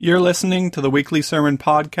You're listening to the weekly sermon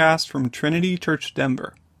podcast from Trinity Church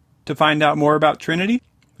Denver. To find out more about Trinity,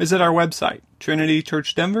 visit our website,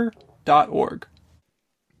 trinitychurchdenver.org.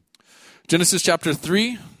 Genesis chapter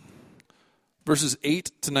 3, verses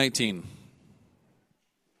 8 to 19.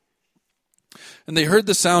 And they heard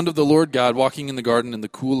the sound of the Lord God walking in the garden in the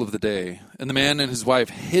cool of the day. And the man and his wife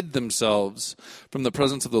hid themselves from the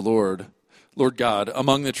presence of the Lord God,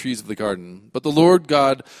 among the trees of the garden. But the Lord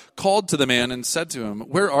God called to the man and said to him,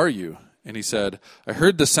 "Where are you?" And he said, "I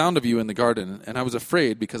heard the sound of you in the garden, and I was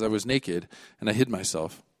afraid because I was naked, and I hid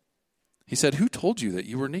myself." He said, "Who told you that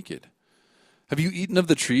you were naked? Have you eaten of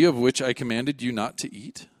the tree of which I commanded you not to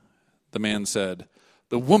eat?" The man said,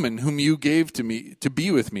 "The woman whom you gave to me to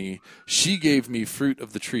be with me, she gave me fruit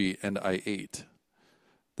of the tree, and I ate."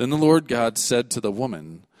 Then the Lord God said to the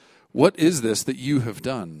woman, "What is this that you have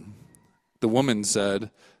done?" The woman said,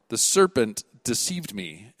 "The serpent deceived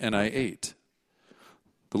me, and I ate."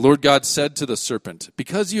 The Lord God said to the serpent,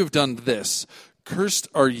 "Because you have done this, cursed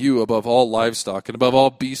are you above all livestock and above all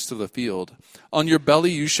beasts of the field. On your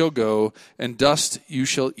belly you shall go, and dust you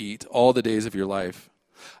shall eat all the days of your life.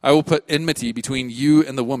 I will put enmity between you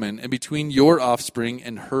and the woman, and between your offspring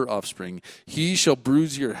and her offspring. He shall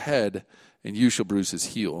bruise your head, and you shall bruise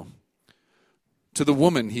his heel." To the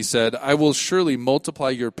woman he said, "I will surely multiply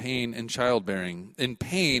your pain in childbearing. In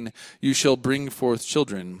pain you shall bring forth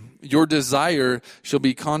children. Your desire shall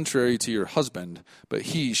be contrary to your husband, but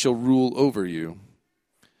he shall rule over you."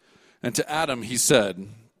 And to Adam he said,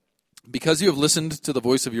 "Because you have listened to the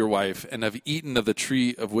voice of your wife, and have eaten of the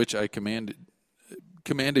tree of which I commanded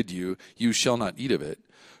you, you shall not eat of it.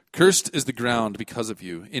 Cursed is the ground because of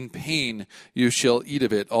you. In pain you shall eat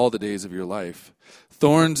of it all the days of your life.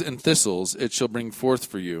 Thorns and thistles it shall bring forth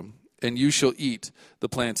for you, and you shall eat the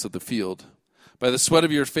plants of the field. By the sweat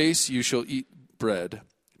of your face you shall eat bread,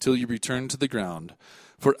 till you return to the ground,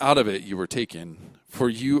 for out of it you were taken. For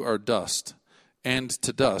you are dust, and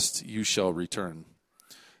to dust you shall return."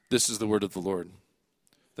 This is the word of the Lord.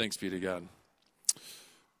 Thanks be to God.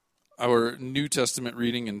 Our New Testament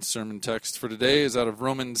reading and sermon text for today is out of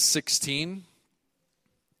Romans 16.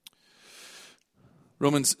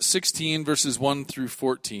 Romans 16, verses 1 through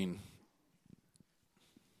 14.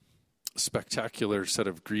 A spectacular set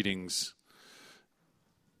of greetings.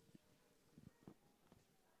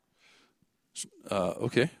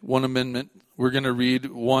 One amendment. We're going to read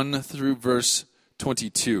 1 through verse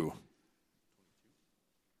 22.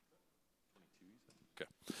 Okay.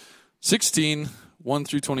 16, 1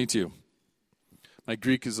 through 22. My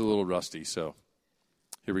Greek is a little rusty, so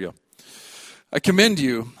here we go. I commend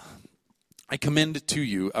to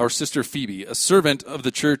you our sister Phoebe, a servant of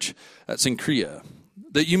the church at Cenchrea,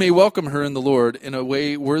 that you may welcome her in the Lord in a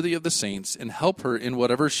way worthy of the saints, and help her in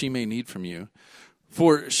whatever she may need from you.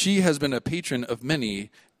 For she has been a patron of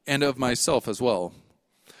many, and of myself as well.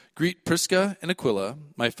 Greet Prisca and Aquila,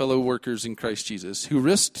 my fellow workers in Christ Jesus, who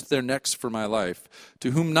risked their necks for my life,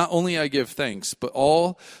 to whom not only I give thanks, but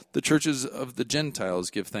all the churches of the Gentiles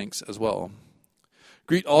give thanks as well.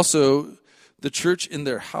 Greet also the church in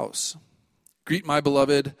their house. Greet my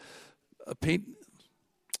beloved Epaenetus,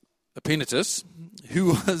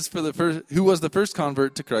 who was the first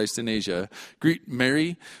convert to Christ in Asia. Greet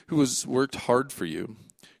Mary, who has worked hard for you.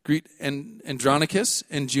 Greet Andronicus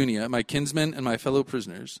and Junia, my kinsmen and my fellow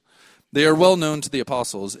prisoners. They are well known to the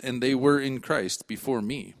apostles, and they were in Christ before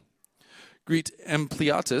me. Greet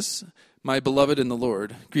Ampliatus, my beloved in the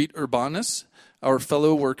Lord. Greet Urbanus, our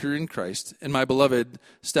fellow worker in Christ, and my beloved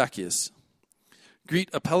Stachys. Greet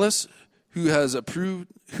Apelles, who is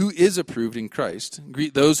approved in Christ.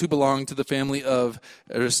 Greet those who belong to the family of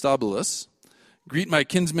Aristobulus. Greet my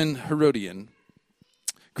kinsman Herodian.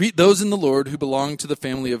 Greet those in the Lord who belong to the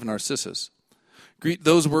family of Narcissus. Greet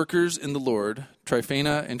those workers in the Lord,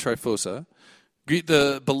 Tryphena and Tryphosa. Greet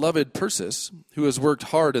the beloved Persis, who has worked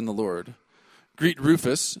hard in the Lord. Greet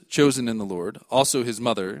Rufus, chosen in the Lord, also his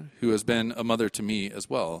mother, who has been a mother to me as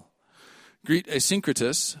well. Greet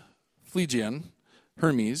Asyncritus, Phlegon,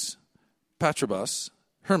 Hermes, Patrobas,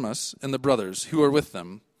 Hermas, and the brothers who are with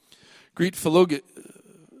them. Greet Philologus,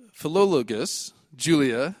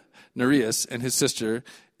 Julia, Nereus and his sister,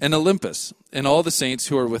 and Olympus, and all the saints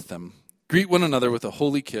who are with them. Greet one another with a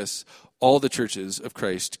holy kiss. All the churches of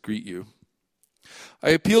Christ greet you.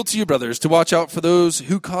 I appeal to you, brothers, to watch out for those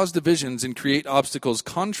who cause divisions and create obstacles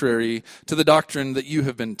contrary to the doctrine that you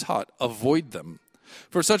have been taught. Avoid them.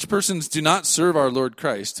 For such persons do not serve our Lord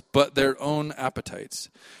Christ, but their own appetites.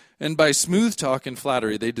 And by smooth talk and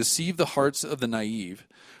flattery they deceive the hearts of the naive.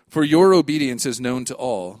 For your obedience is known to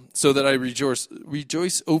all, so that I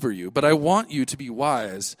rejoice over you. But I want you to be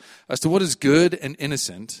wise as to what is good and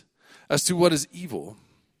innocent, as to what is evil.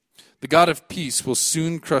 The God of peace will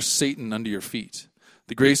soon crush Satan under your feet.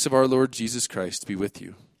 The grace of our Lord Jesus Christ be with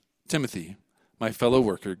you. Timothy, my fellow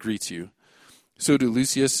worker, greets you. So do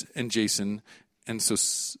Lucius and Jason and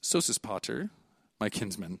Sosipater, my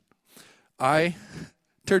kinsmen. I,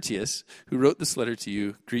 Tertius, who wrote this letter to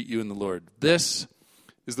you, greet you in the Lord. This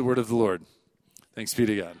is the word of the Lord. Thanks be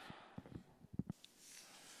to God.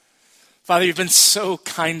 Father, you've been so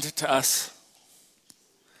kind to us,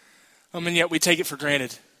 and yet we take it for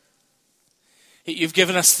granted. You've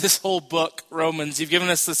given us this whole book, Romans. You've given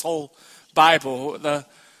us this whole Bible, the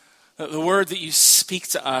word that you speak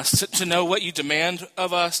to us, to know what you demand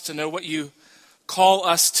of us, to know what you call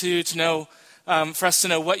us to know, for us to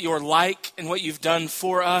know what you're like and what you've done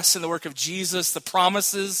for us in the work of Jesus, the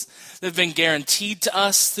promises that have been guaranteed to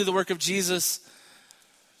us through the work of Jesus.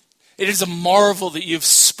 It is a marvel that you've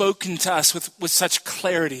spoken to us with such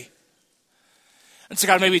clarity. And so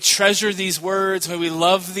God, may we treasure these words, may we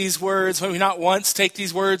love these words, may we not once take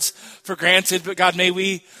these words for granted, but God, may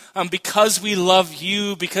we, because we love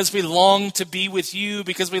you, because we long to be with you,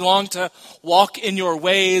 because we long to walk in your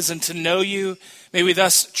ways and to know you, may we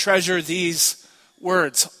thus treasure these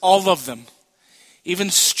words, all of them, even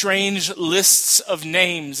strange lists of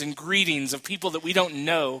names and greetings of people that we don't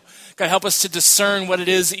know. God, help us to discern what it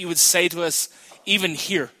is that you would say to us even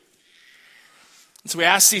here. And so we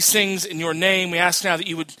ask these things in your name. We ask now that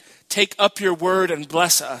you would take up your word and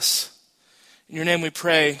bless us. In your name we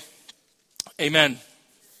pray, amen.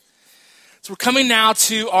 So we're coming now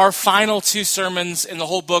to our final two sermons in the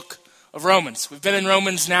whole book of Romans. We've been in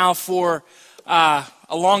Romans now for a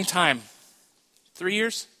long time. 3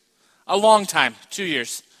 years? A long time. 2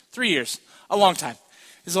 years. 3 years. A long time.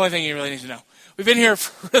 Is the only thing you really need to know. We've been here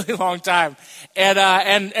for a really long time.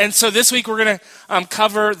 And so this week we're going to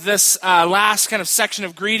cover this last kind of section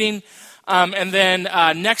of greeting. And then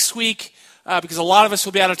next week, because a lot of us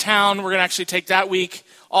will be out of town, we're going to actually take that week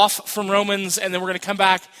off from Romans. And then we're going to come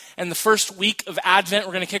back. And the first week of Advent,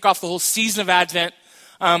 we're going to kick off the whole season of Advent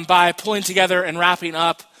by pulling together and wrapping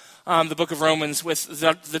up the book of Romans with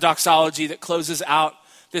the doxology that closes out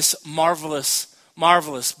this marvelous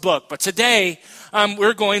book. But today,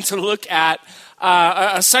 we're going to look at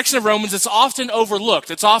a section of Romans that's often overlooked.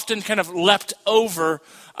 It's often kind of leapt over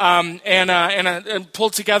and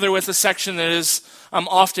pulled together with a section that is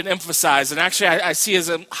often emphasized. And actually, I see as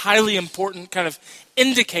a highly important kind of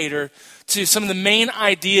indicator to some of the main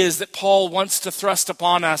ideas that Paul wants to thrust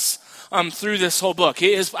upon us through this whole book.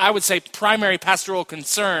 It is, I would say, primary pastoral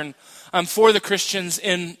concern for the Christians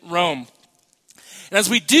in Rome. And as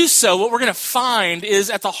we do so, what we're going to find is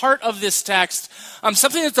at the heart of this text,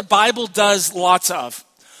 something that the Bible does lots of.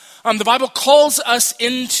 The Bible calls us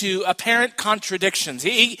into apparent contradictions.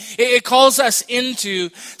 It calls us into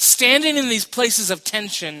standing in these places of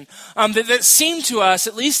tension that seem to us,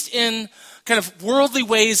 at least in kind of worldly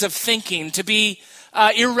ways of thinking, to be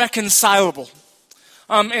irreconcilable.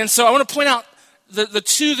 And so I want to point out the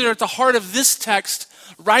two that are at the heart of this text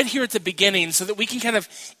right here at the beginning so that we can kind of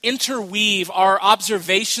interweave our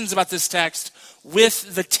observations about this text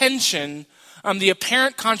with the tension, the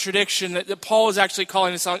apparent contradiction that Paul is actually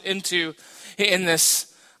calling us into in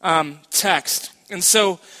this text. And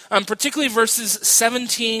so particularly verses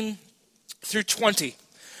 17 through 20,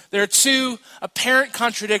 there are two apparent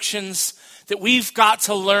contradictions that we've got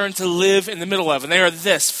to learn to live in the middle of. And they are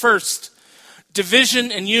this. First,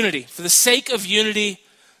 division and unity. For the sake of unity,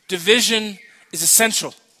 division is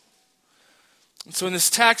essential. And so in this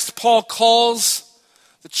text, Paul calls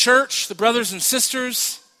the church, the brothers and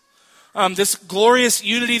sisters, this glorious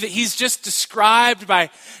unity that he's just described by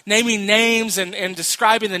naming names and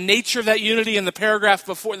describing the nature of that unity in the paragraphs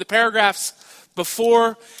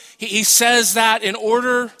before. He says that in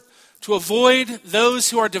order to avoid those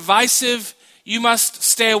who are divisive, you must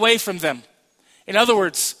stay away from them. In other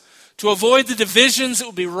words, to avoid the divisions that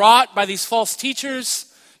will be wrought by these false teachers,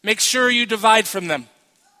 make sure you divide from them.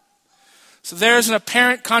 So there's an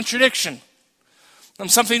apparent contradiction.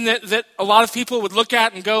 Something that a lot of people would look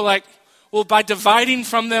at and go like, well, by dividing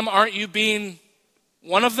from them, aren't you being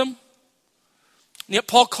one of them? And yet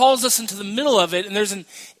Paul calls us into the middle of it, and there's an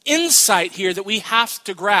insight here that we have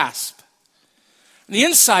to grasp. And the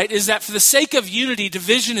insight is that for the sake of unity,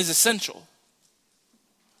 division is essential.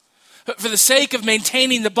 For the sake of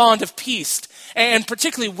maintaining the bond of peace, and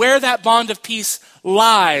particularly where that bond of peace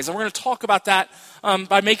lies. And we're going to talk about that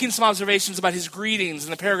by making some observations about his greetings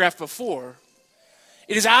in the paragraph before.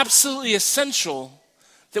 It is absolutely essential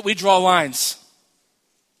that we draw lines.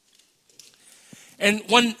 And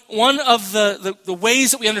one of the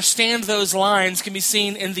ways that we understand those lines can be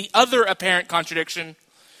seen in the other apparent contradiction,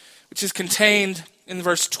 which is contained in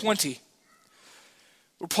verse 20.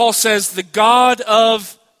 where Paul says, the God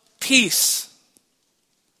of peace,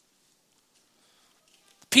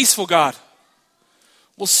 the peaceful God,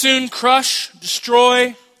 will soon crush,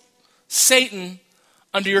 destroy Satan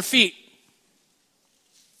under your feet.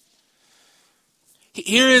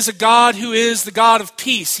 Here is a God who is the God of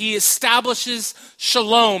peace. He establishes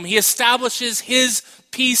shalom. He establishes his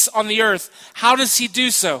peace on the earth. How does he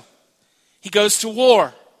do so? He goes to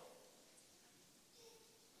war.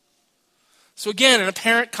 So again, an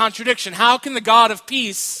apparent contradiction. How can the God of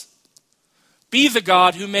peace be the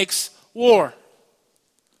God who makes war?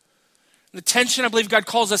 The tension I believe God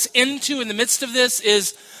calls us into in the midst of this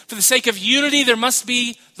is, for the sake of unity, there must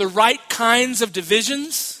be the right kinds of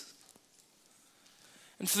divisions.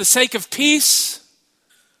 And for the sake of peace,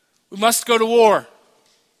 we must go to war.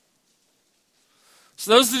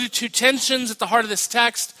 So those are the two tensions at the heart of this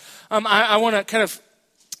text. I want to kind of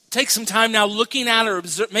take some time now looking at or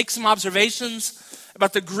make some observations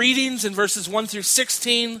about the greetings in verses 1 through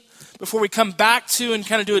 16 before we come back to and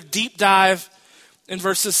kind of do a deep dive in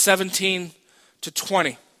verses 17 to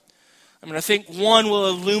 20. I think one will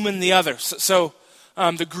illumine the other. So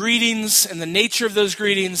the greetings and the nature of those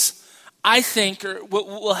greetings, I think,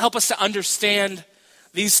 will help us to understand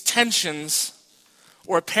these tensions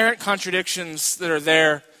or apparent contradictions that are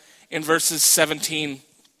there in verses 17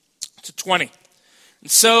 to 20. And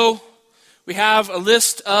so we have a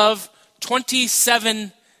list of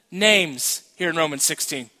 27 names here in Romans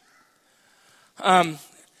 16. And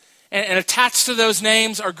attached to those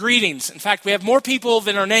names are greetings. In fact, we have more people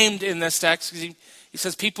than are named in this text, because he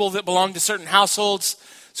says people that belong to certain households.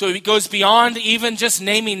 So he goes beyond even just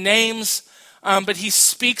naming names, but he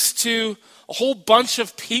speaks to a whole bunch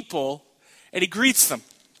of people, and he greets them.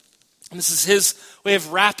 And this is his way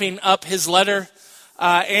of wrapping up his letter,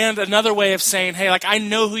 and another way of saying, hey, I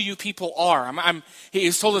know who you people are. He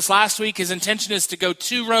told us last week his intention is to go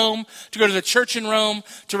to Rome, to go to the church in Rome,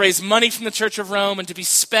 to raise money from the church of Rome, and to be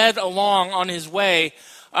sped along on his way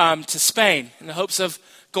to Spain in the hopes of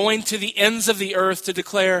going to the ends of the earth to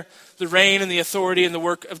declare the reign and the authority and the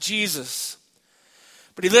work of Jesus.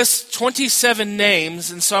 But he lists 27 names,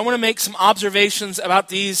 and so I want to make some observations about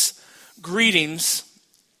these greetings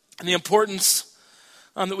and the importance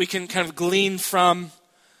that we can kind of glean from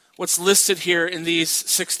what's listed here in these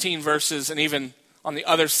 16 verses and even on the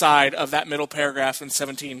other side of that middle paragraph in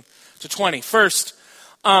 17 to 20. First,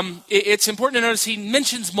 it's important to notice he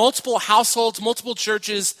mentions multiple households, multiple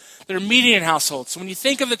churches that are median households. So when you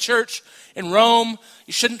think of the church in Rome,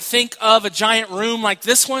 you shouldn't think of a giant room like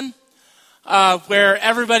this one, where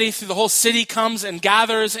everybody through the whole city comes and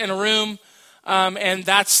gathers in a room, and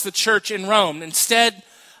that's the church in Rome. Instead,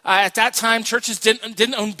 at that time, churches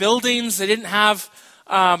didn't own buildings. They didn't have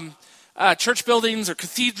church buildings or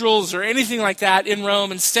cathedrals or anything like that in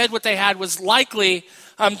Rome. Instead, what they had was likely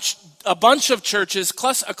a bunch of churches,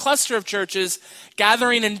 a cluster of churches,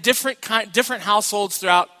 gathering in different households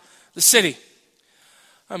throughout the city.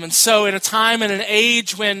 And so in a time and an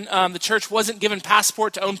age when the church wasn't given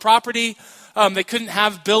passport to own property, they couldn't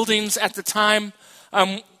have buildings at the time,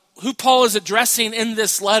 who Paul is addressing in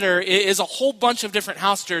this letter is a whole bunch of different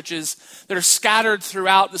house churches that are scattered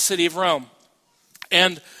throughout the city of Rome.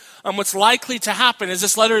 And what's likely to happen is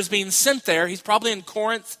this letter is being sent there. He's probably in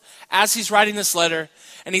Corinth as he's writing this letter,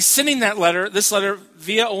 and he's sending this letter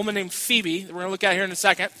via a woman named Phoebe, that we're going to look at here in a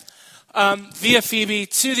second, via Phoebe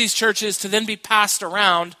to these churches to then be passed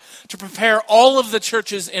around to prepare all of the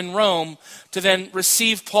churches in Rome to then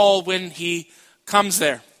receive Paul when he comes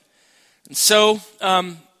there. And so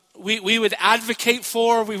we would advocate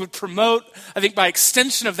for, we would promote, I think by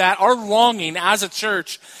extension of that, our longing as a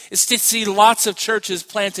church is to see lots of churches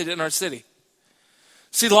planted in our city.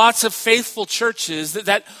 See lots of faithful churches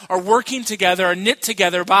that are working together, are knit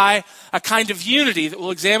together by a kind of unity that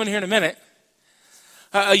we'll examine here in a minute.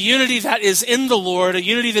 A unity that is in the Lord, a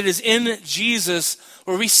unity that is in Jesus,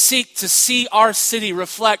 where we seek to see our city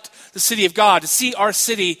reflect the city of God, to see our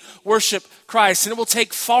city worship Christ. And it will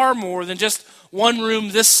take far more than just one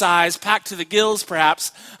room this size, packed to the gills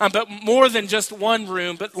perhaps, but more than just one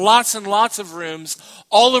room, but lots and lots of rooms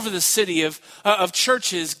all over the city of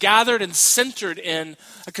churches gathered and centered in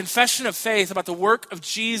a confession of faith about the work of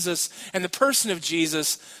Jesus and the person of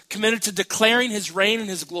Jesus, committed to declaring his reign and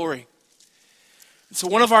his glory. And so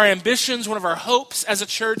one of our ambitions, one of our hopes as a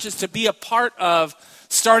church is to be a part of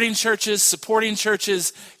starting churches, supporting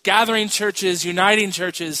churches, gathering churches, uniting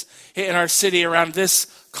churches in our city around this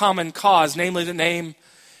common cause, namely the name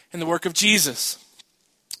and the work of Jesus.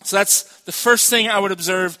 So that's the first thing I would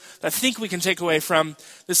observe that I think we can take away from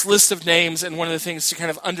this list of names, and one of the things to kind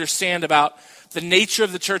of understand about the nature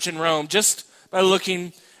of the church in Rome just by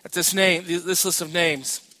looking at this list of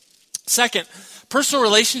names. Second, personal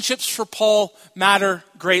relationships for Paul matter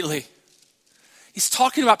greatly. He's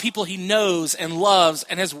talking about people he knows and loves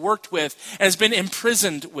and has worked with and has been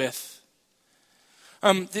imprisoned with.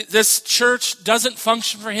 This church doesn't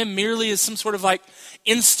function for him merely as some sort of kind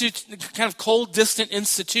of cold, distant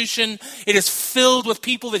institution. It is filled with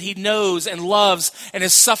people that he knows and loves and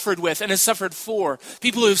has suffered with and has suffered for.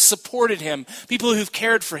 People who have supported him. People who've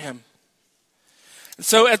cared for him. And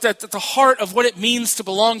so at the heart of what it means to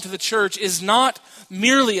belong to the church is not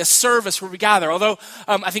merely a service where we gather. Although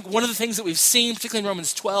I think one of the things that we've seen, particularly in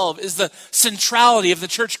Romans 12, is the centrality of the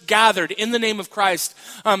church gathered in the name of Christ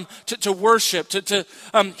to worship, to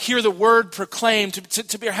hear the word proclaimed,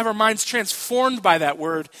 to have our minds transformed by that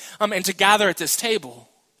word, and to gather at this table.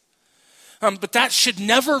 But that should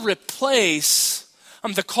never replace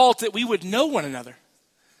the call that we would know one another,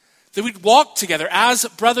 that we'd walk together as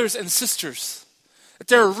brothers and sisters. That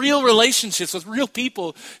there are real relationships with real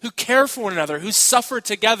people who care for one another, who suffer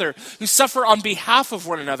together, who suffer on behalf of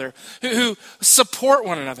one another, who support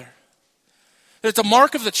one another. That the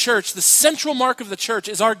mark of the church, the central mark of the church,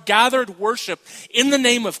 is our gathered worship in the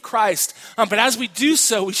name of Christ. But as we do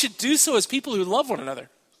so, we should do so as people who love one another,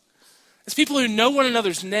 as people who know one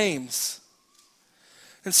another's names.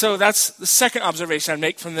 And so that's the second observation I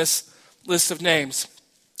make from this list of names.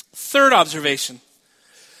 Third observation.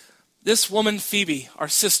 This woman, Phoebe, our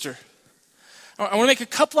sister, I want to make a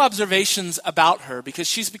couple observations about her because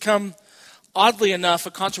she's become, oddly enough, a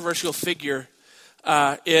controversial figure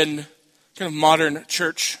in kind of modern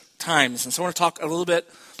church times. And so I want to talk a little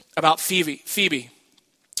bit about Phoebe.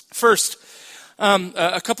 First,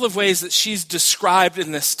 a couple of ways that she's described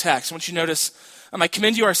in this text. I want you to notice, I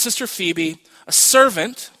commend you our sister Phoebe, a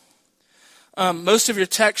servant. Most of your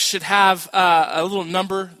text should have a little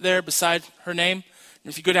number there beside her name. And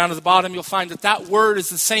if you go down to the bottom, you'll find that word is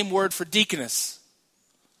the same word for deaconess.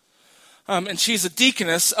 And she's a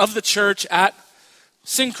deaconess of the church at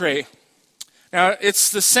Cenchreae. Now, it's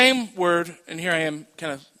the same word, and here I am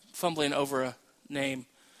kind of fumbling over a name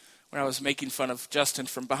when I was making fun of Justin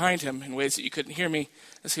from behind him in ways that you couldn't hear me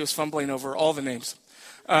as he was fumbling over all the names.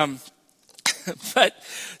 But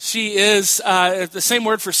she is the same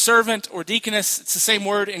word for servant or deaconess. It's the same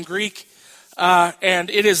word in Greek. And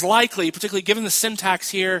it is likely, particularly given the syntax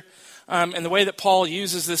here and the way that Paul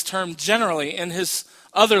uses this term generally in his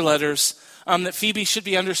other letters, that Phoebe should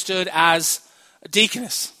be understood as a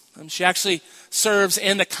deaconess. She actually serves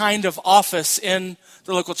in the kind of office in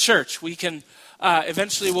the local church. We can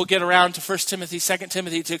eventually we'll get around to 1 Timothy, 2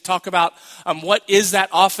 Timothy to talk about what is that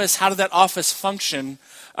office, how did that office function.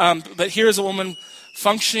 But here is a woman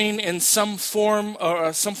functioning in some form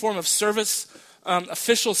of service,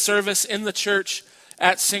 official service in the church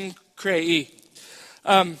at Cenchreae.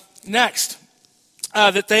 Next,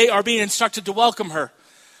 that they are being instructed to welcome her.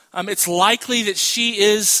 It's likely that she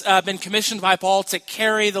is been commissioned by Paul to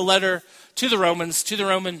carry the letter to the Romans, to the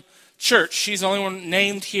Roman church. She's the only one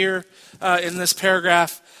named here in this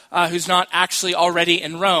paragraph who's not actually already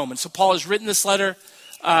in Rome. And so Paul has written this letter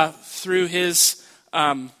through his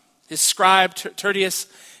scribe, Tertius,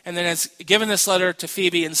 and then has given this letter to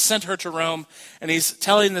Phoebe and sent her to Rome. And he's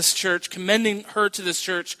telling this church, commending her to this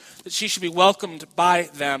church, that she should be welcomed by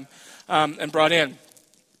them and brought in.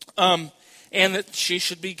 And that she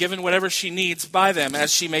should be given whatever she needs by them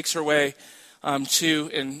as she makes her way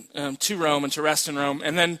to Rome and to rest in Rome.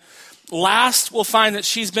 And then last, we'll find that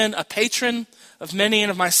she's been a patron of many and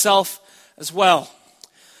of myself as well.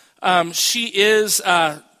 She is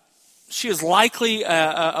likely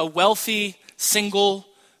a wealthy, single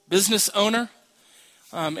business owner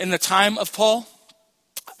in the time of Paul,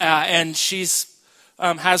 and she's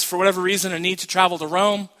has, for whatever reason, a need to travel to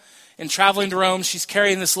Rome. In traveling to Rome, she's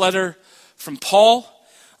carrying this letter from Paul,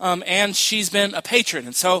 and she's been a patron.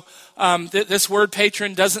 And so this word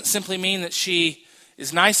patron doesn't simply mean that she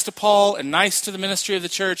is nice to Paul and nice to the ministry of the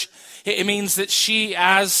church. It means that she,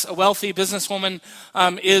 as a wealthy businesswoman,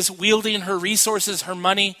 is wielding her resources, her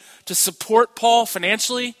money, to support Paul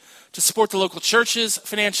financially, to support the local churches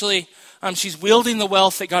financially. She's wielding the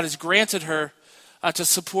wealth that God has granted her to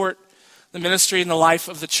support the ministry and the life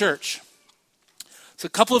of the church. So a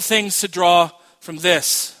couple of things to draw from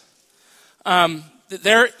this.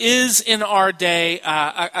 There is in our day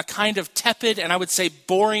a kind of tepid and I would say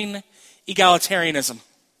boring egalitarianism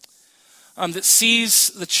that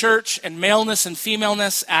sees the church and maleness and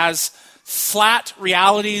femaleness as flat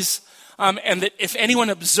realities, and that if anyone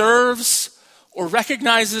observes or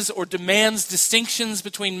recognizes or demands distinctions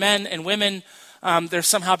between men and women, they're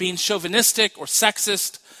somehow being chauvinistic or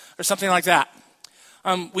sexist or something like that.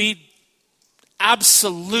 We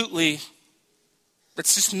absolutely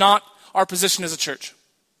That's just not our position as a church.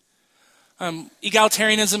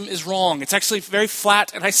 Egalitarianism is wrong. It's actually very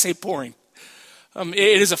flat, and I say boring.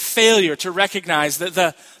 It is a failure to recognize that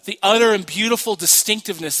the utter and beautiful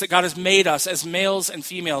distinctiveness that God has made us as males and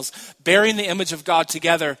females, bearing the image of God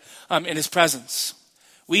together in his presence.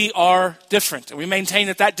 We are different, and we maintain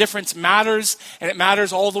that difference matters, and it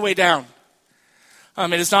matters all the way down.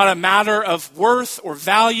 It is not a matter of worth or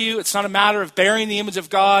value. It's not a matter of bearing the image of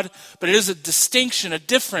God, but it is a distinction, a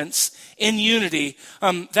difference in unity,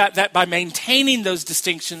 that by maintaining those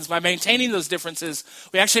distinctions, by maintaining those differences,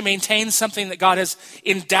 we actually maintain something that God has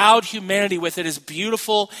endowed humanity with that is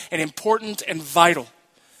beautiful and important and vital.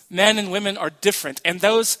 Men and women are different, and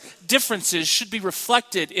those differences should be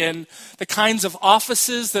reflected in the kinds of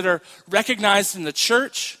offices that are recognized in the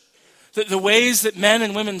church, the ways that men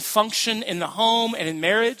and women function in the home and in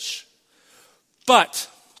marriage. But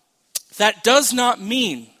that does not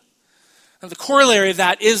mean, and the corollary of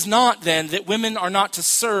that is not then that women are not to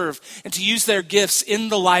serve and to use their gifts in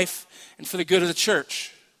the life and for the good of the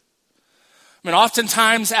church. I mean,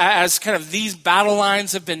 oftentimes as kind of these battle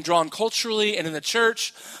lines have been drawn culturally and in the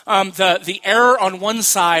church, the error on one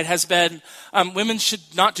side has been women should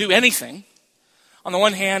not do anything on the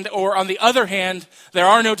one hand, or on the other hand, there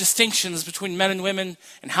are no distinctions between men and women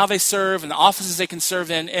and how they serve and the offices they can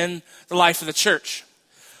serve in the life of the church.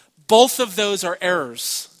 Both of those are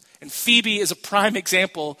errors. And Phoebe is a prime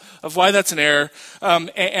example of why that's an error.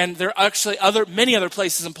 And there are actually many other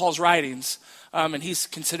places in Paul's writings, and he's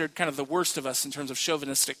considered kind of the worst of us in terms of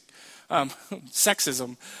chauvinistic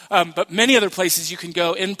sexism. But many other places you can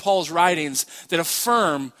go in Paul's writings that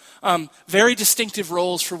affirm very distinctive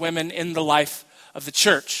roles for women in the life of the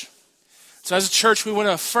church. So as a church, we want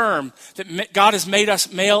to affirm that God has made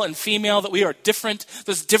us male and female, that we are different.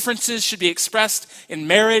 Those differences should be expressed in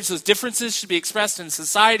marriage. Those differences should be expressed in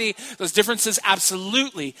society. Those differences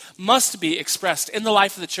absolutely must be expressed in the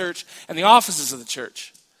life of the church and the offices of the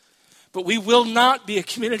church. But we will not be a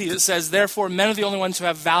community that says, therefore, men are the only ones who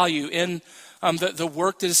have value in the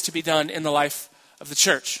work that is to be done in the life of the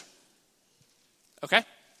church. Okay?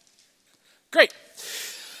 Great.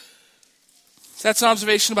 So that's an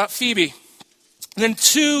observation about Phoebe. And then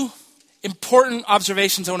two important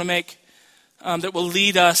observations I want to make that will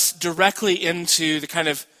lead us directly into the kind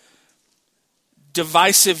of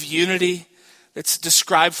divisive unity that's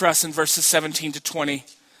described for us in verses 17 to 20,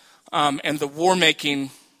 and the war-making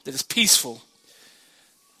that is peaceful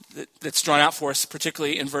that's drawn out for us,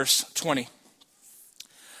 particularly in verse 20.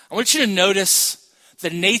 I want you to notice the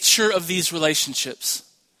nature of these relationships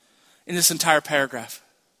in this entire paragraph.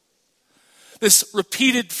 This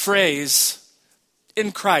repeated phrase,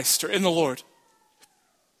 in Christ or in the Lord.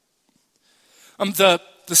 The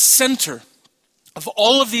center of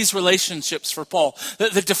all of these relationships for Paul,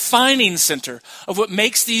 the defining center of what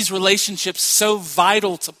makes these relationships so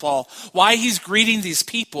vital to Paul, why he's greeting these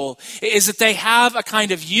people, is that they have a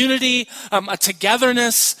kind of unity, a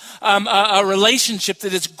togetherness, a relationship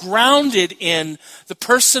that is grounded in the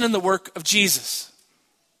person and the work of Jesus.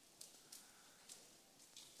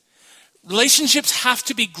 Relationships have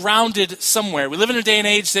to be grounded somewhere. We live in a day and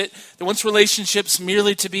age that wants relationships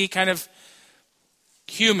merely to be kind of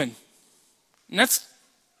human. And that's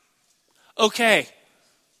okay.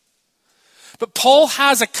 But Paul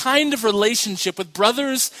has a kind of relationship with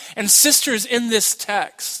brothers and sisters in this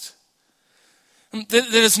text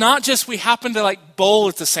that is not just we happen to like bowl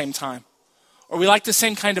at the same time, or we like the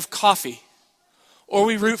same kind of coffee, or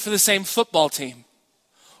we root for the same football team,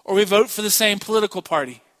 or we vote for the same political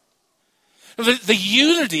party. The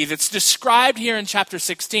unity that's described here in chapter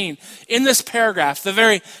 16, in this paragraph, the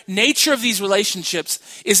very nature of these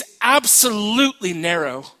relationships is absolutely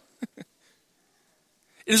narrow. It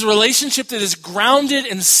is a relationship that is grounded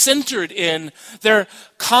and centered in their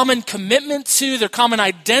common commitment to, their common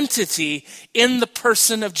identity in the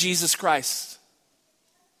person of Jesus Christ.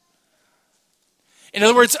 In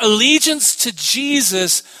other words, allegiance to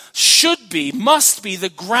Jesus must be the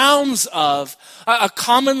grounds of a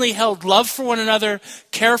commonly held love for one another,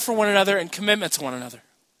 care for one another, and commitment to one another.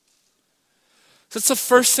 So that's the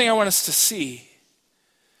first thing I want us to see.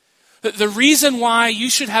 The reason why you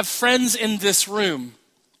should have friends in this room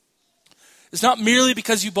is not merely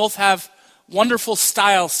because you both have wonderful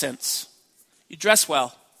style sense. You dress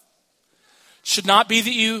well. It should not be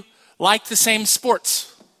that you like the same sports.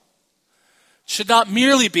 Should not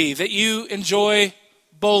merely be that you enjoy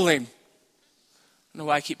bowling. I don't know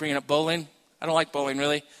why I keep bringing up bowling. I don't like bowling,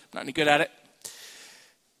 really. I'm not any good at it.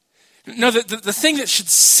 No, the thing that should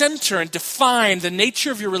center and define the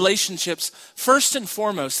nature of your relationships, first and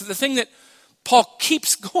foremost, the thing that Paul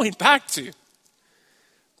keeps going back to,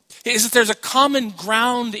 is that there's a common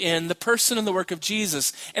ground in the person and the work of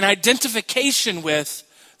Jesus, an identification with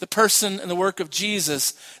the person and the work of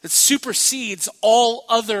Jesus that supersedes all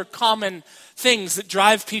other common things that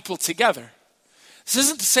drive people together. This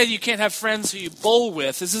isn't to say that you can't have friends who you bowl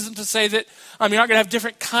with. This isn't to say that you're not going to have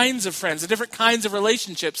different kinds of friends and different kinds of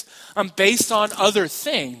relationships based on other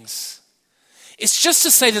things. It's just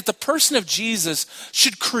to say that the person of Jesus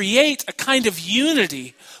should create a kind of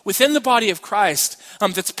unity within the body of Christ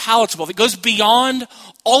that's palatable, that goes beyond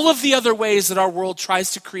all of the other ways that our world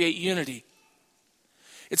tries to create unity.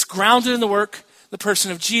 It's grounded in the work, the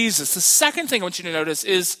person of Jesus. The second thing I want you to notice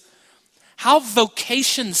is how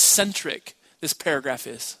vocation-centric this paragraph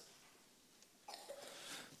is.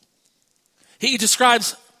 He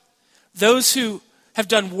describes those who have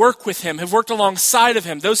done work with him, have worked alongside of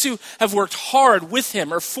him, those who have worked hard with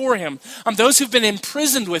him or for him, those who've been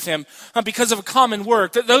imprisoned with him because of a common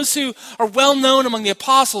work, those who are well known among the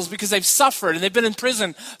apostles because they've suffered and they've been in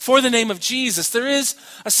prison for the name of Jesus. There is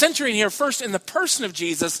a centering here, first in the person of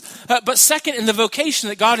Jesus, but second in the vocation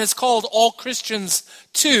that God has called all Christians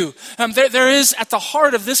to. There is at the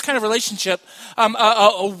heart of this kind of relationship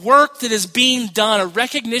a work that is being done, a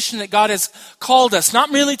recognition that God has called us, not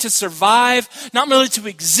merely to survive, not merely to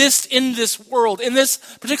exist in this world, in this,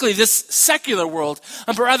 particularly this secular world,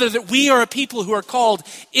 but rather that we are a people who are called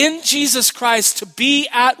in Jesus Christ to be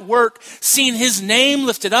at work, seeing his name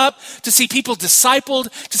lifted up, to see people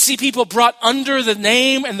discipled, to see people brought under the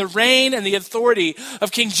name and the reign and the authority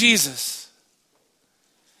of King Jesus.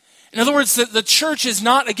 In other words, the church is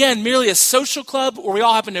not, again, merely a social club where we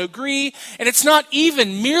all happen to agree, and it's not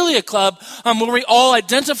even merely a club where we all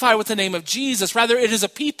identify with the name of Jesus. Rather, it is a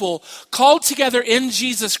people called together in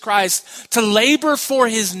Jesus Christ to labor for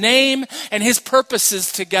his name and his purposes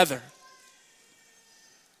together.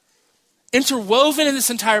 Interwoven in this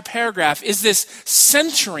entire paragraph is this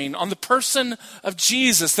centering on the person of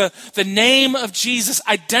Jesus, the name of Jesus,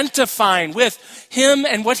 identifying with him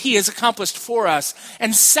and what he has accomplished for us.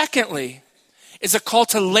 And secondly, is a call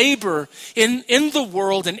to labor in the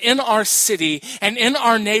world and in our city and in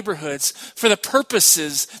our neighborhoods for the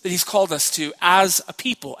purposes that he's called us to as a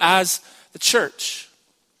people, as the church.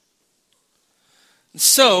 And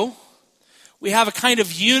so, we have a kind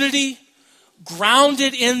of unity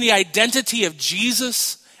grounded in the identity of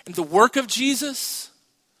Jesus and the work of Jesus.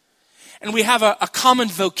 And we have a common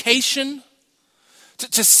vocation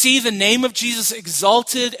to see the name of Jesus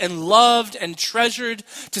exalted and loved and treasured,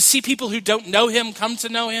 to see people who don't know him come to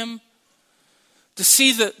know him, to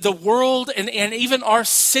see the world and even our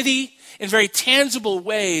city in very tangible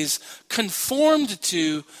ways conformed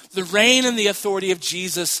to the reign and the authority of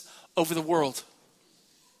Jesus over the world.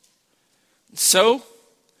 So,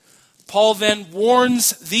 Paul then warns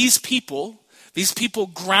these people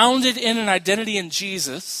grounded in an identity in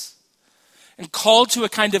Jesus and called to a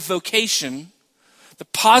kind of vocation, the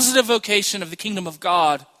positive vocation of the kingdom of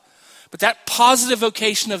God. But that positive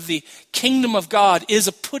vocation of the kingdom of God is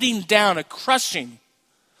a putting down, a crushing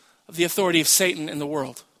of the authority of Satan in the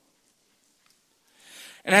world.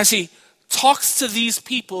 And as he talks to these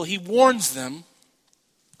people, he warns them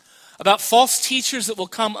about false teachers that will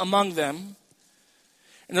come among them.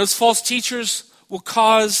 And those false teachers will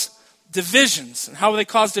cause divisions. And how will they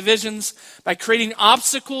cause divisions? By creating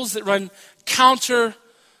obstacles that run counter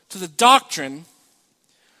to the doctrine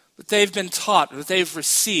that they've been taught or that they've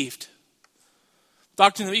received.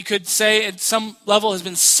 Doctrine that you could say at some level has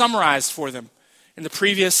been summarized for them in the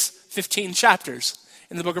previous 15 chapters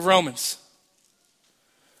in the book of Romans.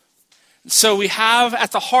 And so we have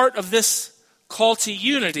at the heart of this call to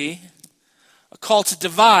unity, a call to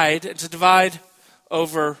divide, and to divide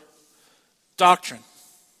over doctrine.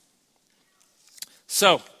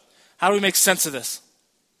 So, how do we make sense of this?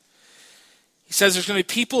 He says there's going to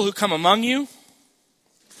be people who come among you.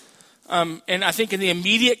 And I think in the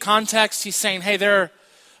immediate context, he's saying, hey,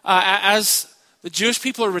 as the Jewish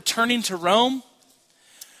people are returning to Rome,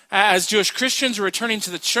 as Jewish Christians are returning to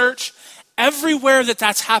the church, everywhere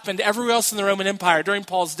that's happened, everywhere else in the Roman Empire during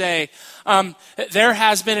Paul's day, there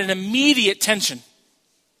has been an immediate tension.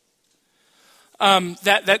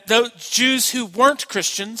 That those Jews who weren't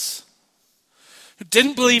Christians, who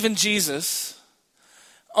didn't believe in Jesus,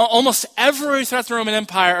 almost everywhere throughout the Roman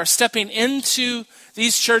Empire are stepping into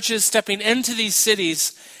these churches, stepping into these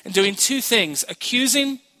cities, and doing two things: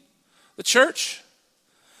 accusing the church,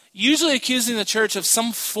 usually accusing the church of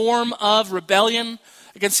some form of rebellion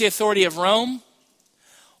against the authority of Rome,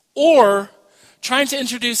 or trying to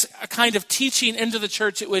introduce a kind of teaching into the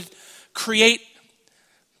church that would create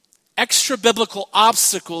extra biblical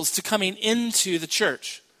obstacles to coming into the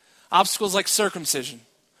church. Obstacles like circumcision,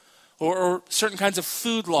 or certain kinds of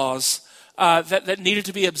food laws that needed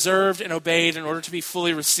to be observed and obeyed in order to be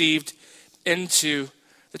fully received into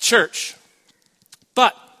the church.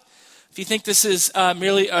 But if you think this is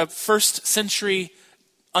merely a first century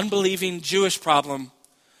unbelieving Jewish problem,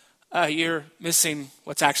 you're missing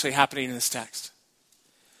what's actually happening in this text.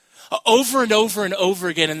 Over and over and over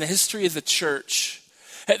again in the history of the church,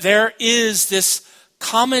 there is this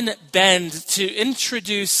common bend to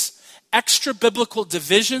introduce extra biblical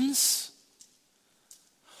divisions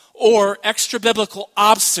or extra biblical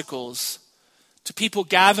obstacles to people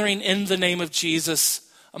gathering in the name of Jesus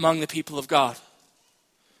among the people of God.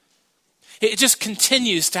 It just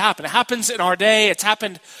continues to happen. It happens in our day. It's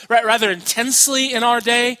happened rather intensely in our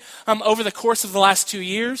day over the course of the last 2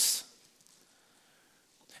 years.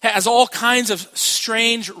 As all kinds of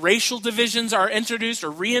strange racial divisions are introduced or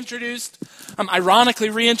reintroduced, ironically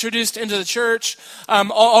reintroduced into the church,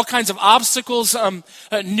 all kinds of obstacles,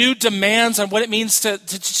 new demands on what it means to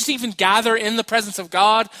just even gather in the presence of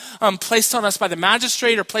God, placed on us by the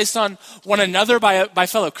magistrate or placed on one another by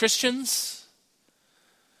fellow Christians.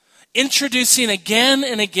 Introducing again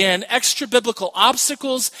and again extra biblical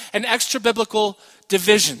obstacles and extra biblical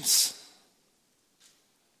divisions.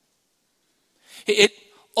 It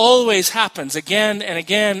always happens again and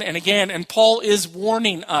again and again, and Paul is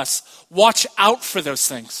warning us, watch out for those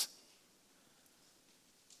things.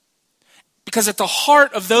 Because at the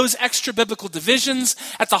heart of those extra biblical divisions,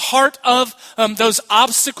 at the heart of those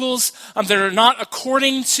obstacles that are not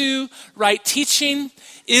according to right teaching,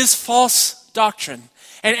 is false doctrine.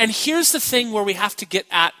 And here's the thing where we have to get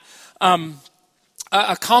at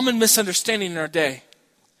a common misunderstanding in our day.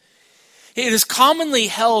 It is commonly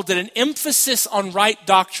held that an emphasis on right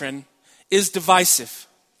doctrine is divisive.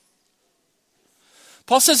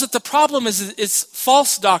 Paul says that the problem is it's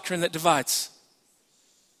false doctrine that divides.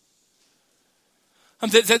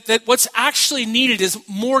 That what's actually needed is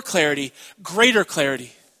more clarity, greater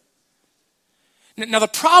clarity. Now the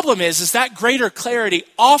problem is that greater clarity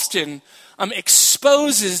often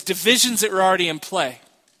exposes divisions that were already in play.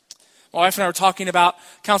 My wife and I were talking about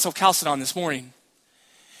Council of Chalcedon this morning.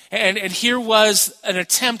 And here was an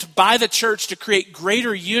attempt by the church to create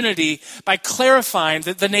greater unity by clarifying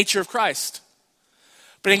the nature of Christ.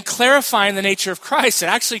 But in clarifying the nature of Christ, it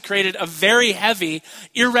actually created a very heavy,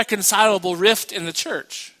 irreconcilable rift in the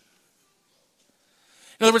church.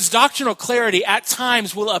 In other words, doctrinal clarity at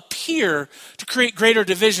times will appear to create greater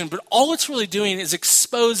division, but all it's really doing is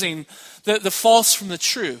exposing the false from the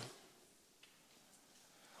true.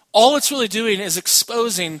 All it's really doing is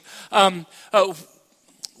exposing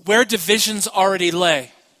where divisions already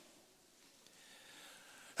lay.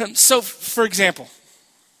 So, for example,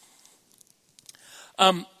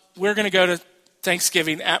 we're going to go to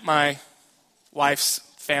Thanksgiving at my wife's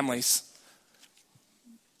family's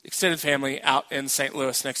extended family out in St.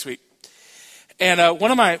 Louis next week. And one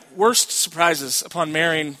of my worst surprises upon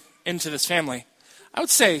marrying into this family, I would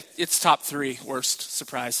say it's top 3 worst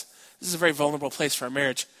surprise. This is a very vulnerable place for our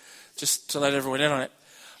marriage, just to let everyone in on it.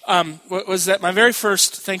 Was that my very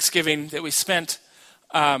first Thanksgiving that we spent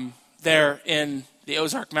there in the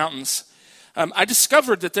Ozark Mountains, I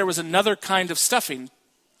discovered that there was another kind of stuffing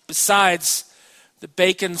besides the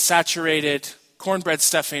bacon-saturated cornbread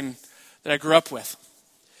stuffing that I grew up with.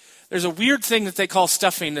 There's a weird thing that they call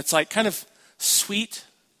stuffing that's like kind of sweet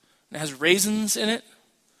and it has raisins in it.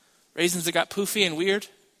 Raisins that got poofy and weird.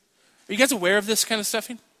 Are you guys aware of this kind of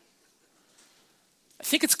stuffing? I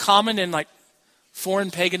think it's common in like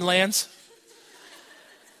foreign pagan lands.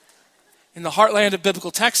 In the heartland of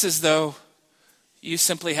biblical Texas, though, you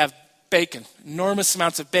simply have bacon. Enormous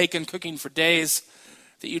amounts of bacon cooking for days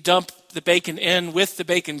that you dump the bacon in with the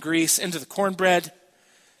bacon grease into the cornbread.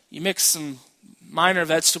 You mix some minor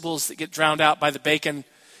vegetables that get drowned out by the bacon,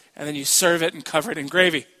 and then you serve it and cover it in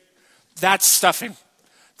gravy. That's stuffing.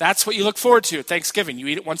 That's what you look forward to at Thanksgiving. You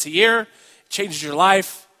eat it once a year. It changes your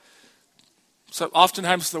life. So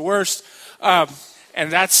oftentimes the worst. And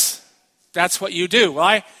that's what you do. Well,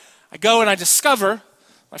 I go and I discover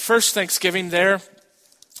my first Thanksgiving there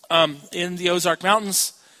in the Ozark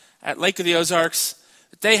Mountains at Lake of the Ozarks,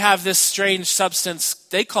 that they have this strange substance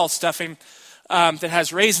they call stuffing that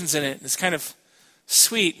has raisins in it. It's kind of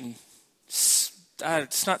sweet and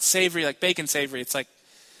it's not savory like bacon savory. It's like,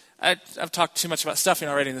 I've talked too much about stuffing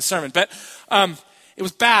already in the sermon, but it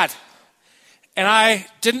was bad. And I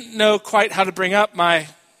didn't know quite how to bring up my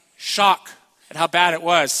shock at how bad it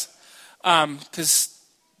was, because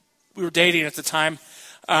we were dating at the time,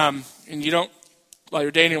 and you don't, while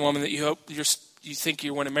you're dating a woman that you think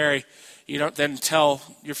you want to marry, you don't then tell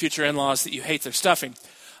your future in-laws that you hate their stuffing.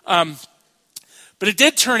 But it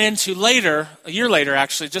did turn into later, a year later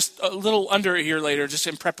actually, just a little under a year later, just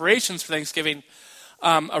in preparations for Thanksgiving,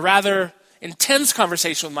 a rather intense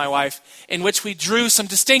conversation with my wife in which we drew some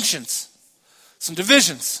distinctions, some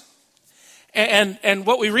divisions. And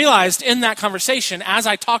what we realized in that conversation, as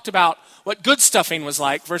I talked about what good stuffing was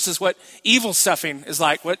like versus what evil stuffing is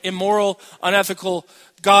like, what immoral, unethical,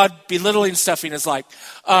 God belittling stuffing is like,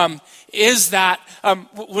 is that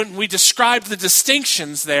when we described the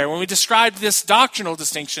distinctions there, when we described this doctrinal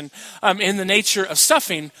distinction in the nature of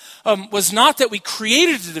stuffing, was not that we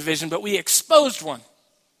created a division, but we exposed one,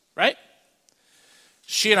 right?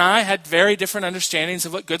 She and I had very different understandings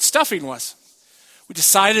of what good stuffing was. We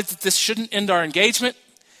decided that this shouldn't end our engagement,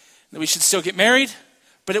 that we should still get married,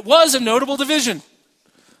 but it was a notable division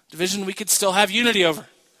we could still have unity over.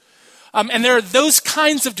 And there are those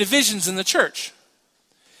kinds of divisions in the church.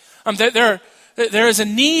 There is a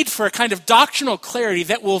need for a kind of doctrinal clarity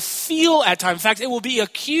that will feel at times, in fact, it will be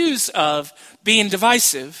accused of being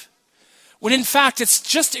divisive, when in fact it's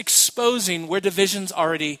just exposing where divisions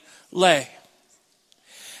already lay.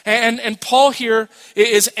 And Paul here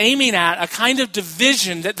is aiming at a kind of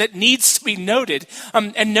division that needs to be noted,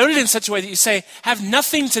 and noted in such a way that you say, have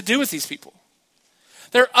nothing to do with these people.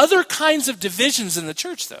 There are other kinds of divisions in the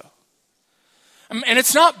church, though. And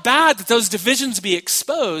it's not bad that those divisions be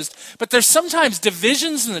exposed, but there's sometimes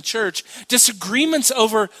divisions in the church, disagreements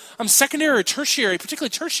over secondary or tertiary, particularly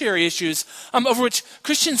tertiary issues, over which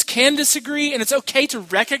Christians can disagree, and it's okay to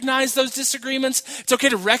recognize those disagreements. It's okay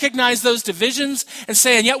to recognize those divisions and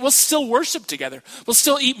say, and yet we'll still worship together. We'll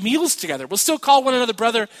still eat meals together. We'll still call one another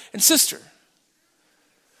brother and sister.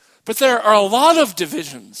 But there are a lot of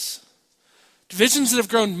divisions that have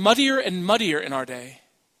grown muddier and muddier in our day,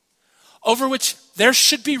 over which there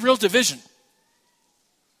should be real division.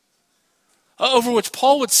 Over which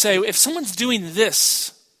Paul would say, if someone's doing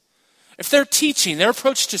this, if they're teaching, their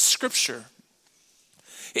approach to Scripture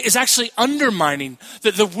is actually undermining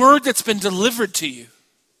the word that's been delivered to you,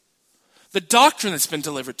 the doctrine that's been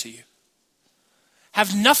delivered to you,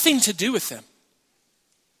 have nothing to do with them.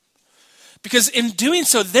 Because in doing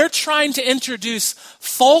so, they're trying to introduce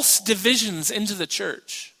false divisions into the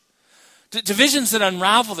church. Divisions that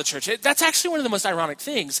unravel the church. That's actually one of the most ironic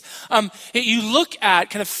things. You look at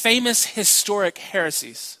kind of famous historic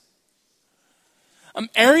heresies.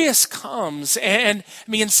 Arius comes and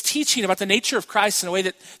begins teaching about the nature of Christ in a way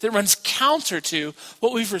that runs counter to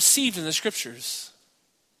what we've received in the Scriptures.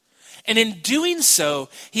 And in doing so,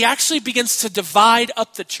 he actually begins to divide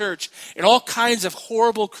up the church in all kinds of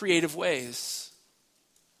horrible, creative ways.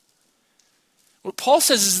 What Paul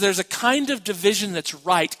says is there's a kind of division that's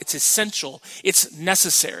right, it's essential, it's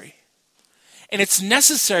necessary. And it's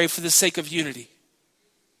necessary for the sake of unity.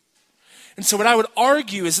 And so what I would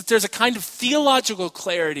argue is that there's a kind of theological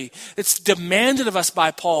clarity that's demanded of us by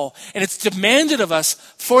Paul, and it's demanded of us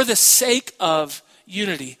for the sake of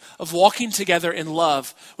unity, of walking together in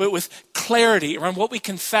love, with clarity around what we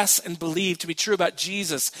confess and believe to be true about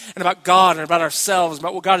Jesus and about God and about ourselves,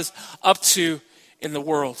 about what God is up to in the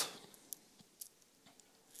world.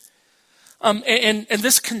 And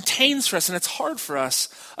this contains for us, and it's hard for us,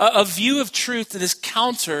 a view of truth that is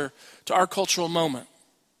counter to our cultural moment.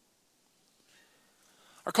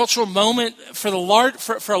 Our cultural moment, for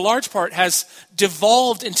a large part, has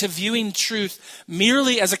devolved into viewing truth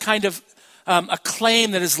merely as a kind of a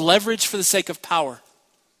claim that is leveraged for the sake of power.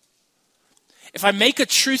 If I make a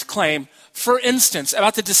truth claim, for instance,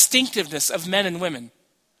 about the distinctiveness of men and women,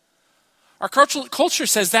 our culture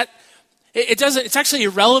says that it's actually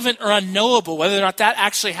irrelevant or unknowable whether or not that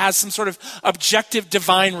actually has some sort of objective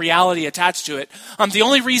divine reality attached to it. The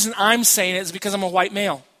only reason I'm saying it is because I'm a white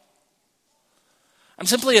male. I'm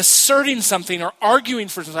simply asserting something or arguing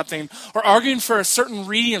for something or arguing for a certain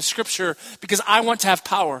reading of Scripture because I want to have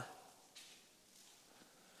power.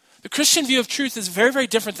 The Christian view of truth is very, very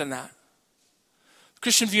different than that. The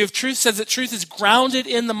Christian view of truth says that truth is grounded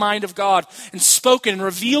in the mind of God and spoken and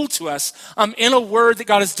revealed to us in a word that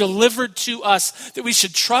God has delivered to us that we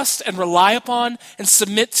should trust and rely upon and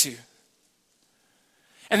submit to.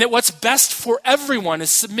 And that what's best for everyone is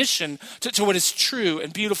submission to what is true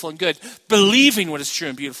and beautiful and good, believing what is true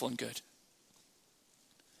and beautiful and good.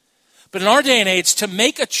 But in our day and age, to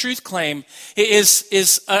make a truth claim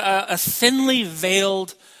is a thinly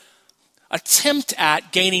veiled attempt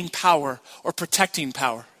at gaining power or protecting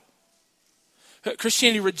power.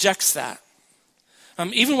 Christianity rejects that.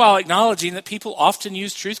 Even while acknowledging that people often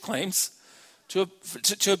use truth claims to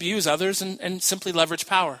abuse others and simply leverage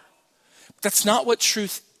power. That's not what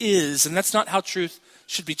truth is, and that's not how truth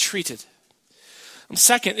should be treated.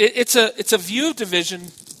 Second, it's a view of division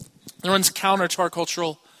that runs counter to our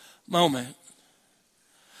cultural moment.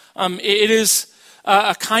 It is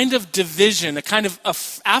a kind of division, a kind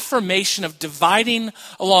of affirmation of dividing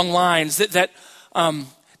along lines that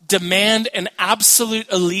demand an absolute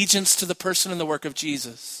allegiance to the person and the work of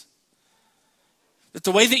Jesus. That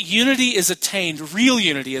the way that unity is attained, real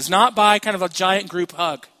unity, is not by kind of a giant group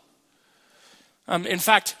hug. In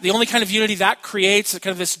fact, the only kind of unity that creates,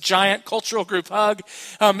 kind of this giant cultural group hug,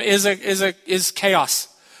 is chaos.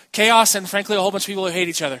 Chaos and, frankly, a whole bunch of people who hate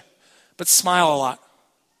each other, but smile a lot.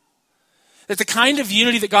 That the kind of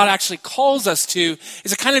unity that God actually calls us to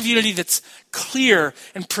is a kind of unity that's clear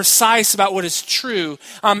and precise about what is true.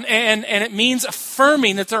 And it means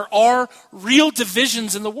affirming that there are real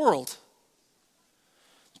divisions in the world.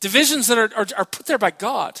 Divisions that are put there by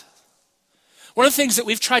God. One of the things that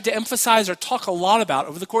we've tried to emphasize or talk a lot about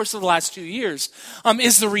over the course of the last 2 years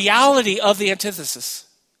is the reality of the antithesis.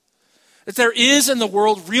 That there is in the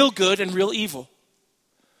world real good and real evil.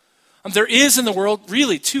 There is in the world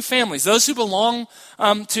really two families. Those who belong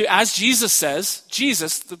to, as Jesus says,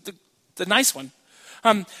 Jesus, the nice one.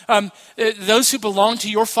 Those who belong to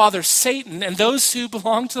your father Satan, and those who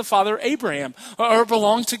belong to the father Abraham, or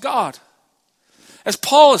belong to God. As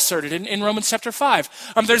Paul asserted in Romans chapter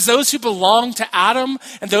 5. There's those who belong to Adam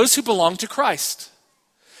and those who belong to Christ.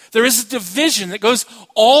 There is a division that goes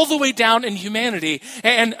all the way down in humanity,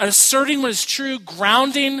 and asserting what is true,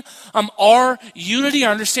 grounding our unity,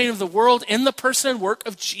 our understanding of the world in the person and work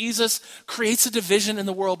of Jesus, creates a division in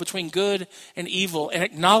the world between good and evil, and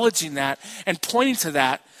acknowledging that and pointing to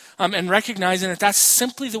that and recognizing that that's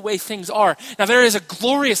simply the way things are. Now, there is a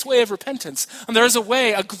glorious way of repentance. There is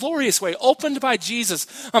a glorious way opened by Jesus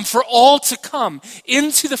for all to come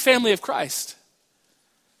into the family of Christ.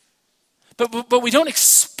 But we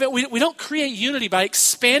don't create unity by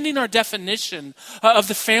expanding our definition of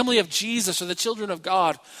the family of Jesus or the children of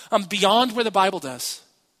God beyond where the Bible does.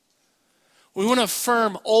 We want to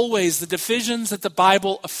affirm always the divisions that the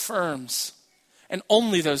Bible affirms, and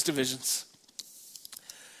only those divisions.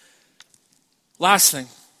 Last thing.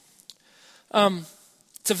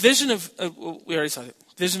 It's a vision of, we already saw it,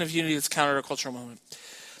 vision of unity that's counter a cultural moment.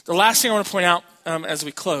 The last thing I want to point out as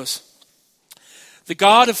we close. The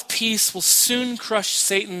God of peace will soon crush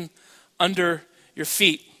Satan under your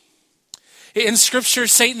feet. In Scripture,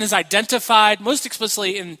 Satan is identified most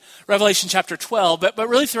explicitly in Revelation chapter 12, but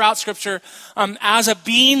really throughout Scripture as a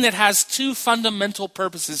being that has two fundamental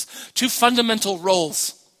purposes, two fundamental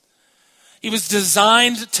roles. He was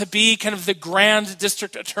designed to be kind of the grand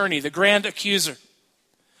district attorney, the grand accuser.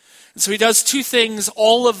 And so he does two things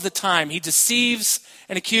all of the time. He deceives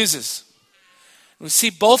and accuses. We see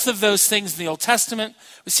both of those things in the Old Testament.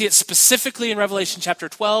 We see it specifically in Revelation chapter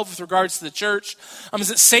 12 with regards to the church. Is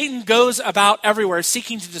that Satan goes about everywhere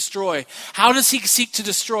seeking to destroy. How does he seek to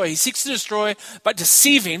destroy? He seeks to destroy by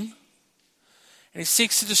deceiving. And he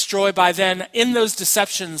seeks to destroy by then, in those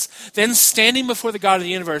deceptions, then standing before the God of the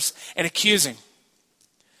universe and accusing.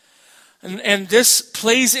 And this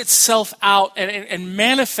plays itself out and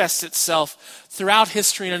manifests itself throughout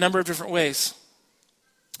history in a number of different ways.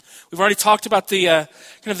 We've already talked about the kind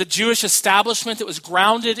of the Jewish establishment that was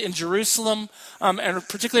grounded in Jerusalem, and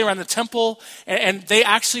particularly around the temple, and they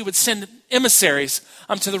actually would send emissaries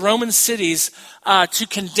to the Roman cities to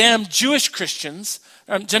condemn Jewish Christians,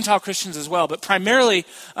 Gentile Christians as well, but primarily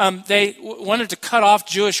they wanted to cut off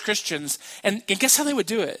Jewish Christians, and guess how they would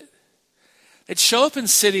do it? They'd show up in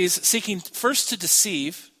cities seeking first to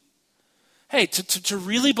deceive. Hey, to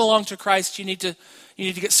really belong to Christ, you need to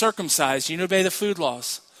get circumcised. You need to obey the food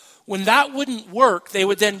laws. When that wouldn't work, they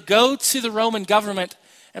would then go to the Roman government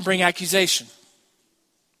and bring accusation.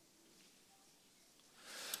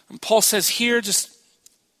 And Paul says here, just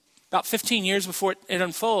about 15 years before it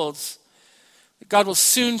unfolds, that God will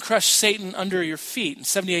soon crush Satan under your feet. In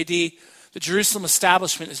 70 AD, the Jerusalem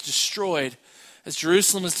establishment is destroyed, as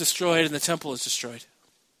Jerusalem is destroyed and the temple is destroyed.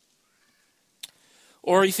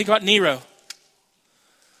 Or you think about Nero.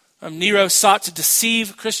 Nero sought to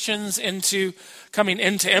deceive Christians into coming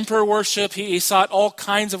into emperor worship. He sought all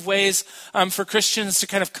kinds of ways for Christians to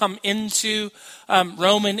kind of come into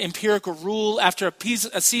Roman empirical rule after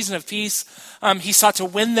a season of peace. He sought to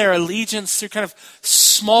win their allegiance through kind of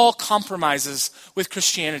small compromises with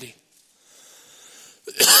Christianity.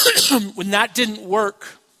 When that didn't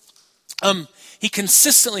work, he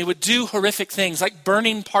consistently would do horrific things like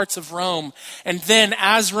burning parts of Rome, and then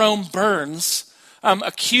as Rome burns,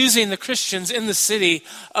 accusing the Christians in the city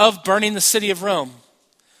of burning the city of Rome.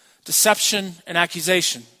 Deception and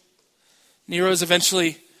accusation. Nero is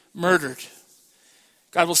eventually murdered.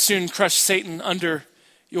 God will soon crush Satan under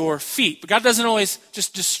your feet. But God doesn't always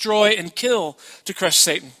just destroy and kill to crush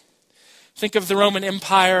Satan. Think of the Roman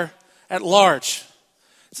Empire at large.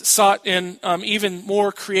 sought in even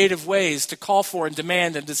more creative ways to call for and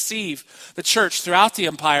demand and deceive the church throughout the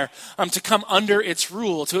empire to come under its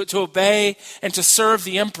rule, to obey and to serve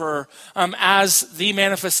the emperor as the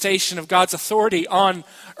manifestation of God's authority on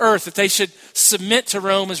earth, that they should submit to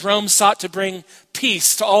Rome as Rome sought to bring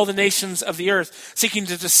peace to all the nations of the earth, seeking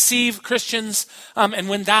to deceive Christians. And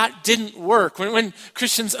when that didn't work, when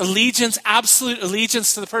Christians' allegiance, absolute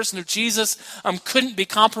allegiance to the person of Jesus couldn't be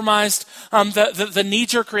compromised, the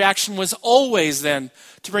knee-jerk reaction was always then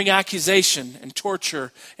to bring accusation and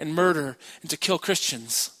torture and murder and to kill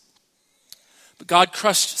Christians. But God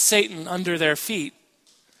crushed Satan under their feet,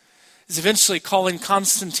 is eventually calling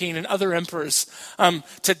Constantine and other emperors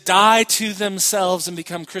to die to themselves and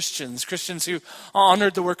become Christians who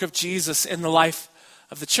honored the work of Jesus in the life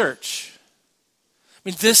of the church. I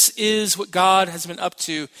mean, this is what God has been up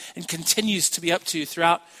to and continues to be up to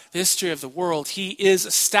throughout the history of the world. He is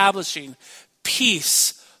establishing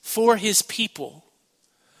peace for his people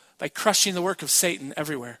by crushing the work of Satan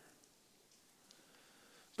everywhere,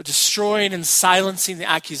 but destroying and silencing the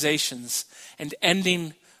accusations and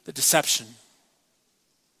ending the deception.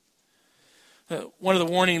 One of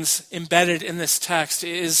the warnings embedded in this text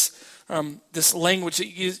is this language that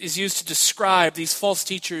is used to describe these false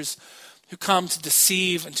teachers who come to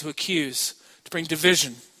deceive and to accuse, to bring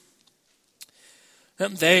division.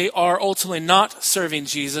 They are ultimately not serving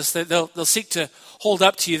Jesus. They'll seek to hold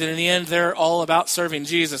up to you that in the end they're all about serving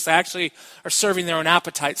Jesus. They actually are serving their own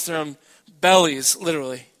appetites, their own bellies,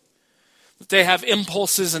 literally. That they have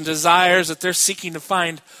impulses and desires that they're seeking to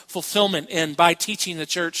find fulfillment in by teaching the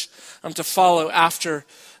church to follow after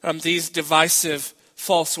these divisive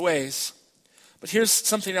false ways. But here's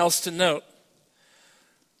something else to note.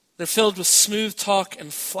 They're filled with smooth talk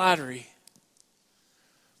and flattery.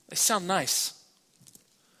 They sound nice.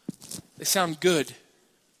 They sound good.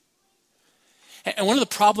 And one of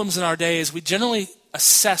the problems in our day is we generally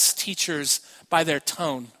assess teachers by their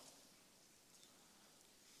tone.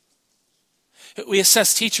 We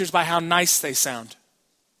assess teachers by how nice they sound.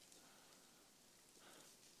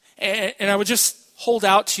 And I would just hold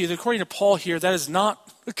out to you that according to Paul here, that is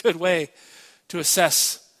not a good way to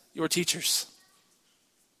assess your teachers.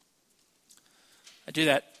 I do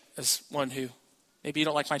that as one who, maybe you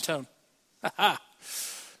don't like my tone.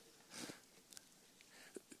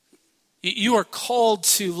 You are called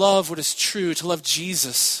to love what is true, to love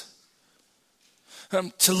Jesus.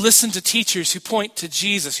 To listen to teachers who point to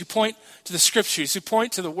Jesus, who point to the scriptures, who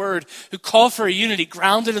point to the word, who call for a unity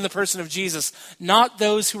grounded in the person of Jesus, not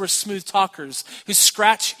those who are smooth talkers, who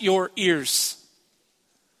scratch your ears.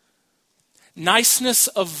 Niceness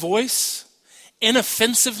of voice,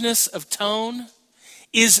 inoffensiveness of tone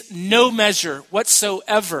is no measure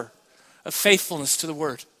whatsoever of faithfulness to the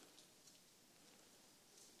word.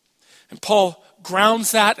 And Paul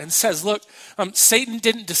grounds that and says, look, Satan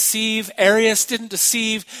didn't deceive, Arius didn't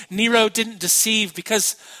deceive, Nero didn't deceive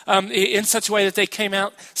because in such a way that they came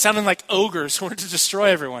out sounding like ogres who wanted to destroy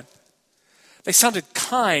everyone. They sounded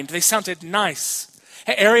kind, they sounded nice.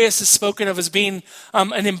 Arius is spoken of as being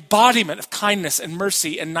an embodiment of kindness and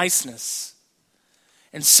mercy and niceness.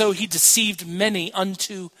 And so he deceived many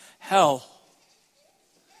unto hell.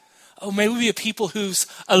 Oh, may we be a people whose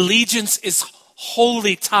allegiance is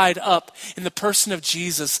wholly tied up in the person of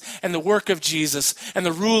Jesus and the work of Jesus and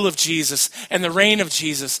the rule of Jesus and the reign of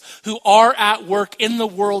Jesus, who are at work in the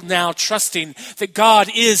world now, trusting that God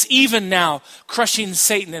is even now crushing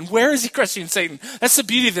Satan. And where is he crushing Satan? That's the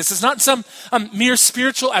beauty of this. It's not some mere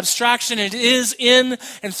spiritual abstraction. It is in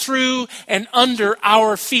and through and under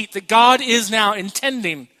our feet that God is now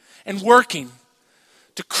intending and working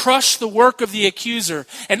to crush the work of the accuser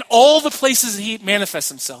and all the places that he manifests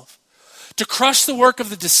himself. To crush the work of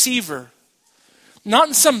the deceiver, not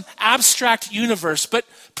in some abstract universe, but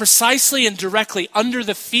precisely and directly under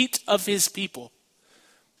the feet of his people.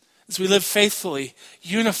 As we live faithfully,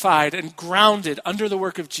 unified and grounded under the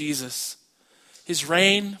work of Jesus, his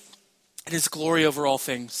reign and his glory over all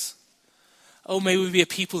things. Oh, may we be a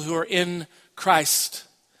people who are in Christ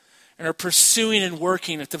and are pursuing and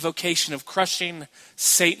working at the vocation of crushing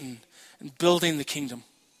Satan and building the kingdom.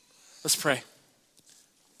 Let's pray.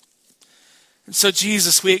 And so,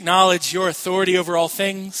 Jesus, we acknowledge your authority over all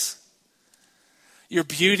things, your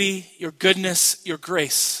beauty, your goodness, your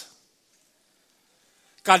grace.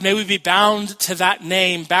 God, may we be bound to that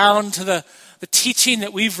name, bound to the teaching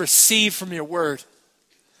that we've received from your word.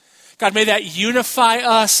 God, may that unify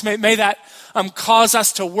us. May that cause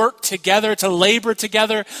us to work together, to labor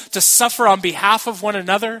together, to suffer on behalf of one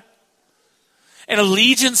another. An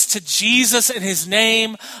allegiance to Jesus and his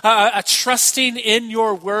name, a trusting in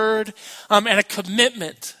your word, and a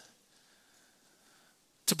commitment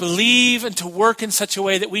to believe and to work in such a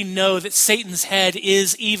way that we know that Satan's head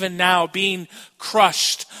is even now being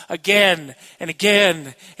crushed again and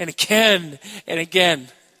again and again and again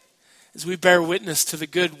as we bear witness to the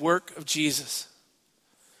good work of Jesus.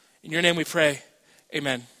 In your name we pray,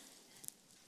 amen.